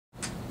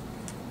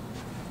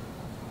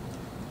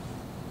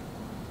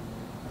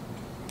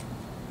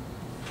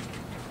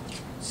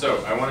So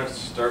I want to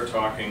start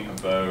talking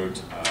about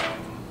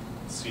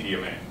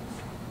CDMA,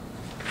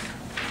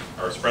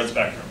 or spread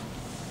spectrum.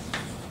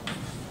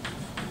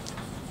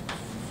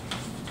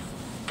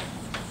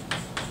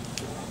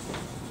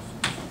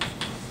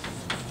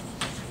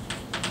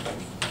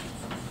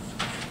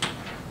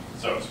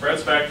 So spread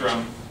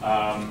spectrum,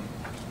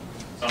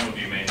 some of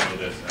you may know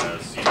this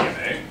as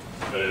CDMA,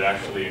 but it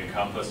actually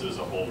encompasses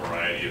a whole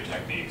variety of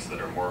techniques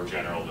that are more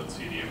general than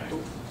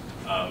CDMA.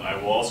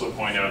 I will also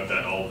point out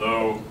that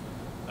although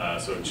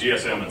so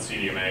GSM and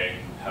CDMA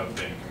have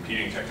been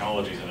competing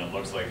technologies, and it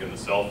looks like in the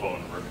cell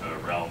phone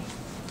realm,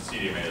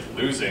 CDMA is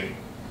losing,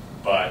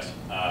 but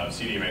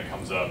CDMA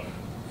comes up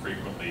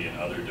frequently in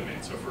other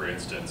domains. So for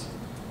instance,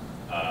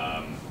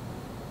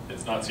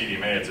 it's not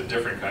CDMA, it's a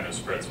different kind of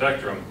spread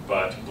spectrum,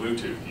 but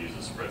Bluetooth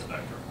uses spread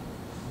spectrum.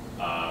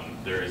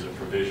 There is a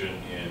provision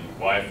in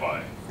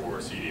Wi-Fi for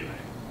CDMA.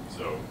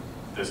 So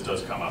this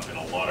does come up in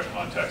a lot of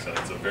contexts, and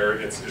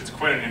it's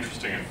quite an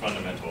interesting and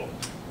fundamental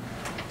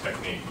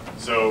technique.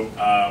 So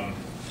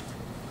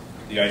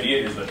the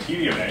idea is that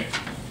TDMA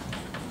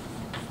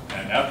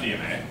and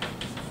FDMA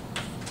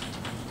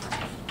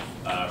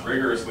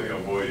rigorously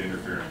avoid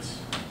interference.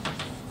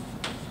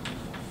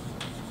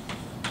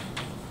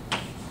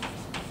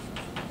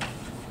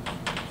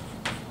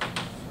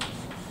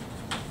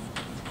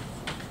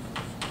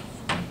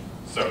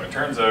 So it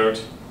turns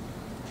out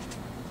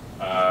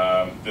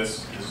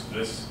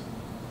this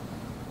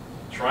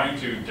trying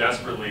to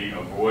desperately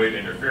avoid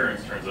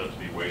interference turns out to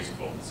be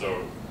wasteful.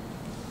 So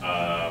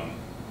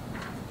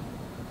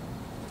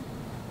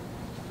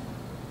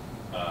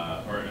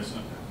or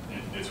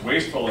it's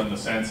wasteful in the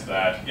sense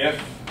that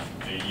if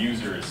a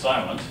user is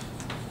silent,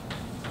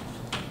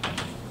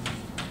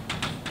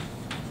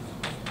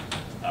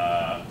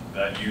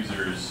 that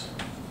user's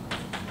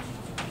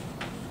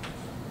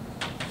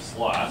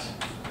slot,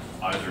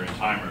 either in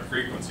time or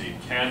frequency,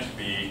 can't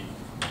be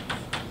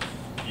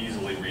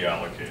easily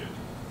reallocated.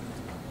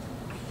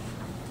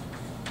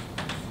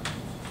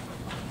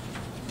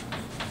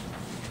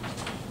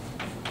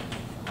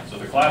 So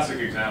the classic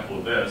example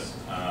of this,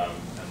 and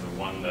the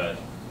one that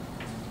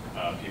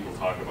people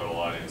talk about a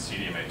lot in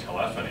CDMA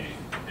telephony,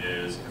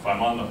 is if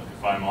I'm on the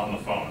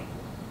phone,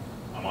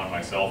 I'm on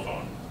my cell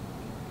phone.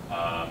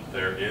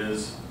 There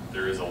is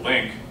a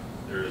link.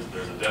 There's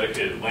a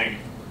dedicated link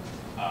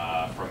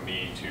from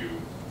me to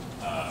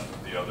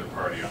the other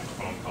party on the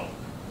phone call.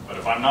 But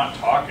if I'm not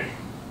talking,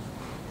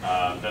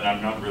 then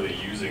I'm not really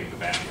using the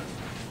bandwidth.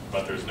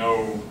 But there's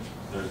no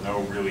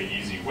really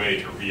easy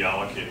way to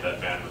reallocate that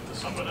bandwidth to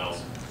someone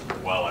else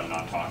while I'm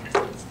not talking.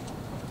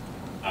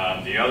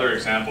 The other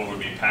example would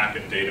be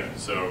packet data.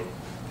 So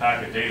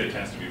packet data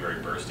tends to be very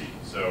bursty.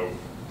 So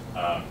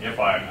if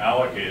I'm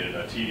allocated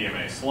a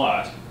TDMA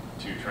slot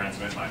to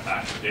transmit my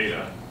packet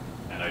data,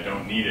 and I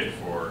don't need it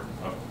for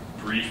a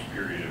brief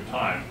period of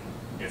time,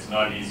 it's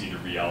not easy to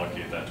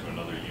reallocate that to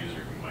another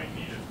user who might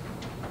need it.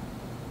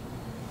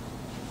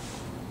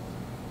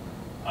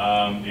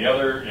 The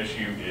other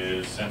issue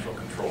is central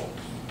control.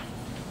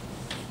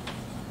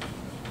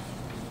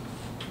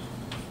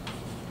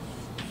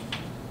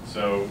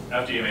 So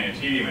FDMA and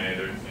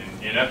TDMA,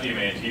 in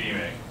FDMA and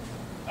TDMA,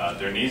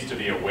 there needs to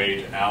be a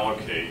way to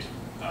allocate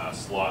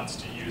slots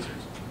to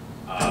users.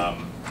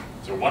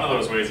 So one of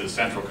those ways is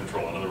central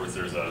control. In other words,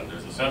 there's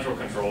a central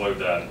controller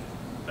that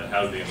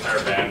has the entire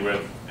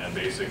bandwidth and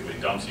basically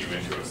dumps you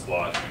into a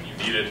slot when you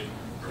need it,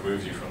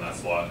 removes you from that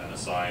slot, and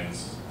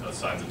assigns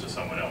it to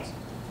someone else.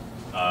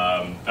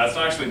 That's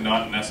actually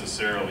not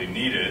necessarily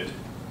needed.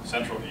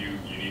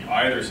 You need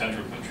either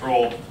central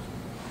control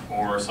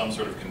or some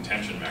sort of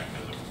contention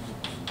mechanism.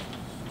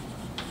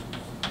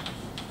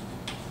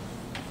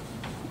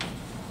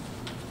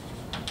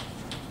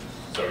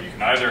 So you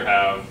can either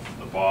have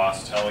the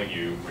boss telling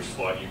you which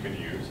slot you can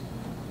use,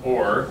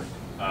 or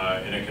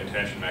in a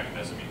contention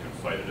mechanism you can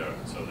fight it out.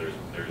 So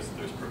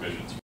there's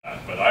provisions for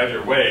that. But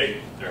either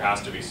way, there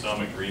has to be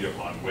some agreed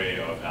upon way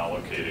of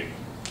allocating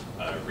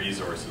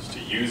resources to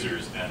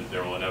users, and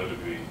there will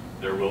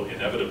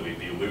inevitably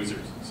be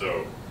losers.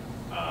 So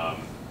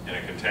in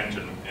a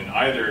contention, in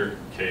either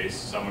case,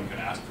 someone can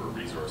ask for a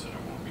resource and it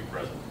won't be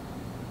present.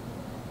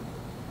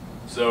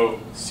 So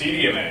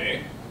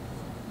CDMA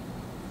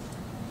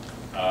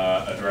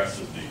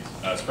addresses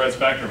these. Spread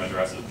spectrum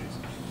addresses these.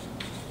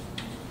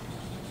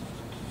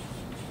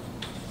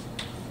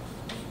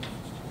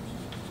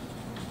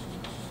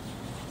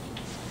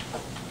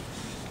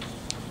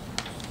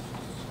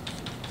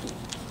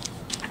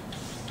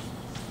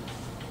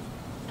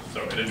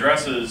 So it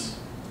addresses,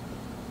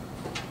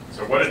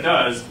 so what it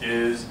does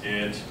is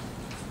it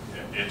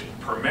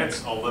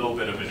permits a little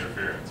bit of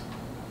interference.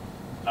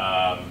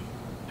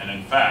 And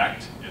in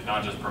fact, it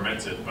not just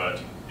permits it,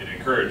 but it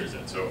encourages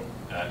it. So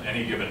at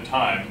any given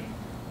time,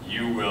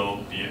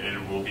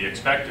 it will be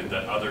expected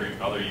that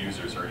other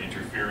users are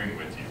interfering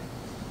with you.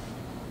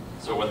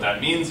 So what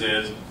that means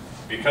is,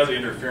 because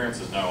interference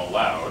is now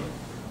allowed,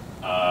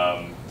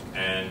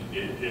 and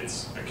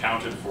it's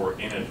accounted for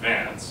in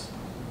advance,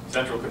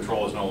 central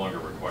control is no longer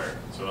required.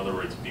 So in other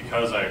words,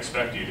 because I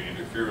expect you to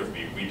interfere with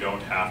me, we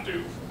don't have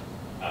to,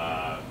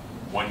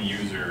 one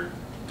user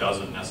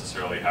doesn't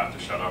necessarily have to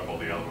shut up while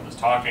the other one is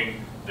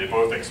talking. They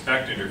both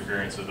expect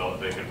interference, so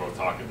they can both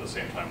talk at the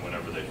same time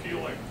whenever they feel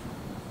like.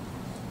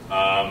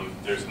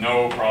 There's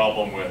no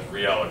problem with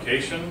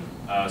reallocation.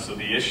 So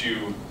the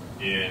issue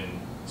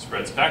in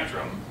spread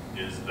spectrum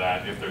is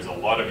that if there's a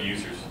lot of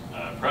users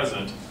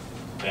present,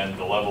 then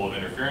the level of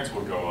interference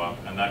will go up,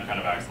 and that kind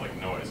of acts like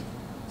noise.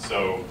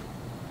 So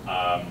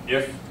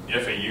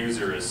if a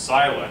user is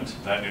silent,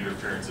 that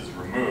interference is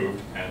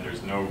removed, and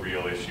there's no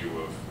real issue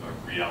of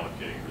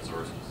reallocating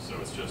resources. So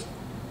it's just,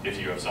 if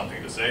you have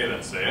something to say,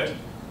 then say it,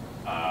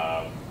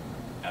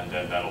 and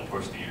then that'll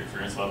push the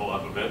interference level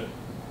up a bit.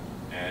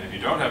 And if you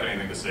don't have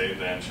anything to say,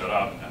 then shut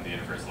up, and the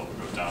interference level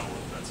goes down a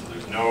little bit. So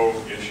there's no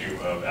issue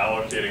of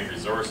allocating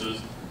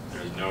resources.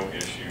 There's no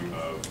issue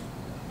of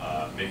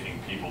making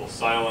people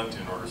silent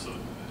in order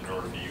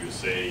for you to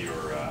say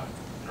your,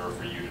 in order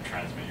for you to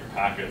transmit your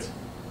packets.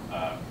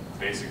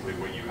 Basically,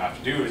 what you have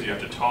to do is you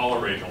have to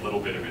tolerate a little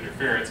bit of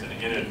interference, and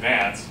in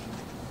advance,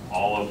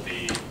 all of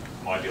the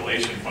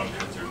modulation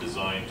functions are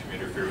designed to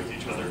interfere with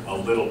each other a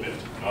little bit,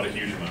 not a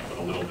huge amount, but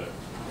a little bit.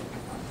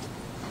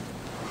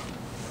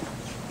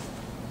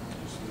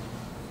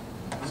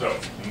 So,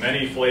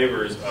 many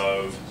flavors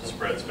of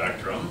spread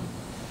spectrum.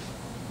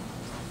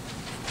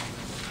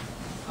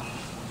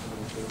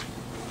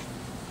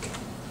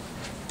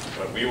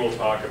 But we will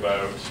talk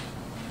about,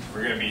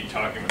 we're going to be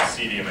talking about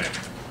CDMA,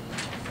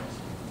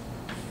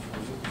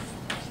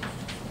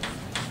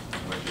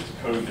 which is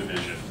code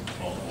division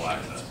multiple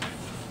access.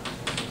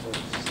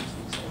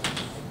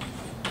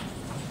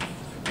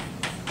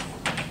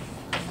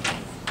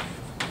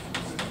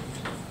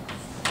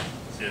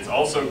 It's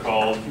also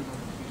called,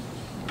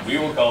 we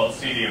will call it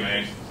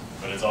CDMA,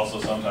 but it's also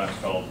sometimes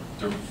called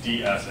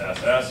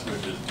DSSS,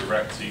 which is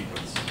direct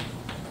sequence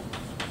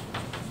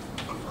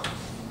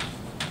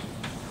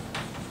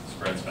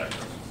spread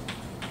spectrum.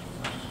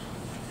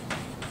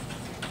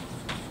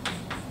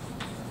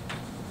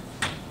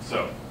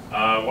 So,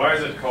 why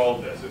is it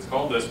called this? It's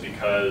called this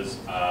because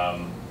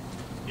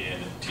in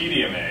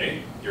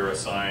TDMA, you're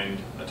assigned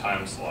a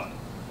time slot.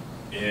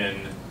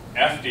 In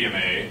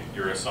FDMA,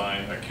 you're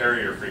assigned a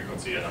carrier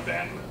frequency and a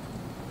bandwidth.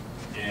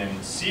 In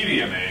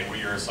CDMA, what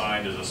you're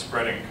assigned is a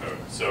spreading code.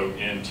 So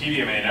in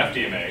TDMA and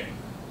FDMA,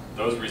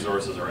 those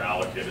resources are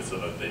allocated so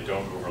that they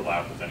don't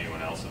overlap with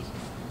anyone else's.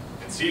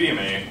 In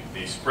CDMA,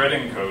 the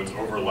spreading codes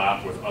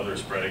overlap with other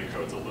spreading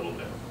codes a little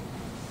bit.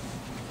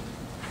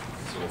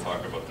 So we'll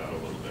talk about that a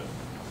little bit.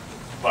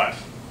 But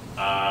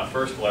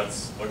first,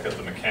 let's look at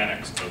the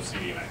mechanics of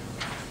CDMA.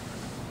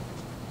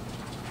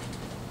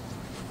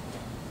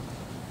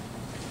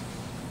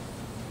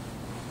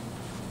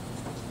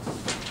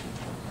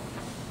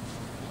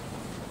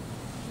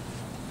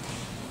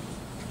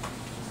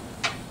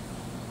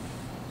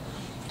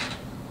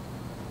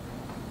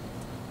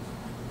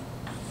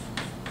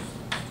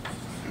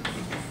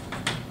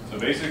 So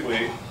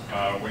basically,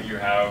 what you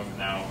have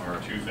now are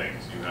two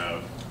things. You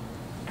have,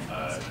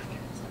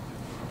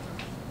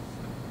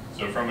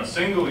 so from a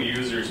single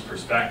user's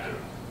perspective,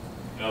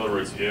 in other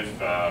words, if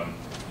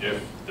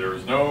there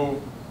is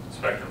no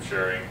spectrum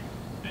sharing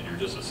and you're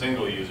just a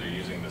single user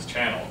using this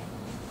channel,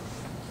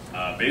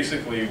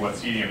 basically what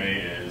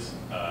CDMA is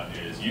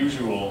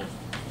usual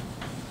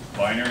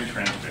binary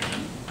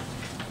transmission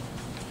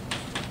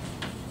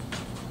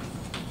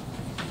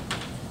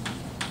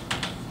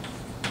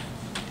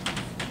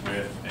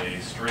with a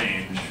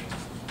strange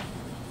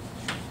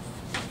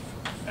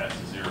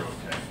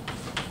S0K.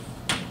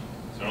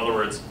 So in other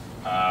words,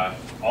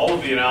 all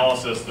of the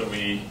analysis that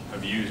we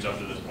have used up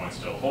to this point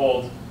still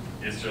holds.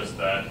 It's just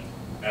that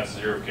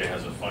S0K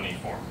has a funny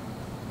form.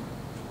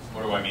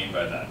 What do I mean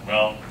by that?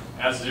 Well,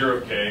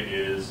 S0K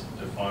is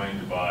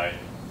defined by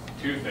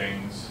two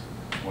things.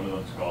 One of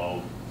them is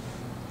called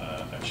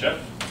a chip,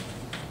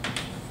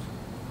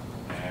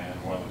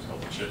 and one of them is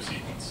called a chip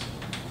sequence.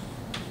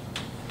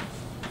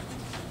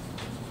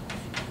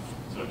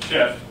 So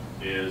chip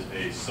is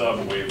a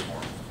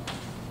sub-waveform,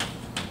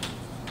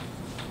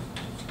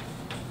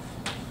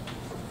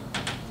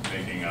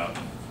 making up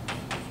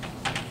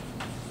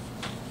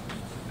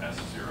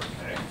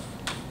S0K.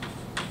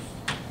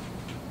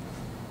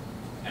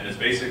 And it's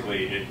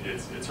basically,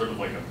 it's sort of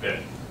like a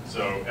bit.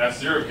 So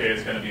S0K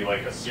is going to be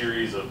like a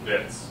series of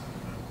bits,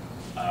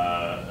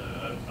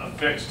 a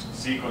fixed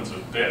sequence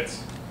of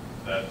bits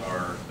that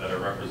are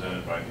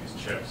represented by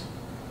these chips.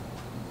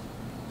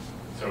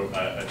 So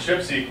a chip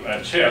is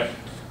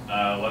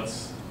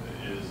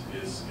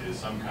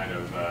some kind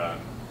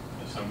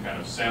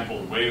of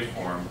sampled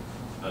waveform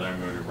that I'm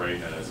going to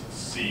write as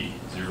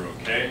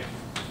C0K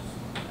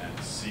and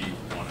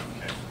C1K.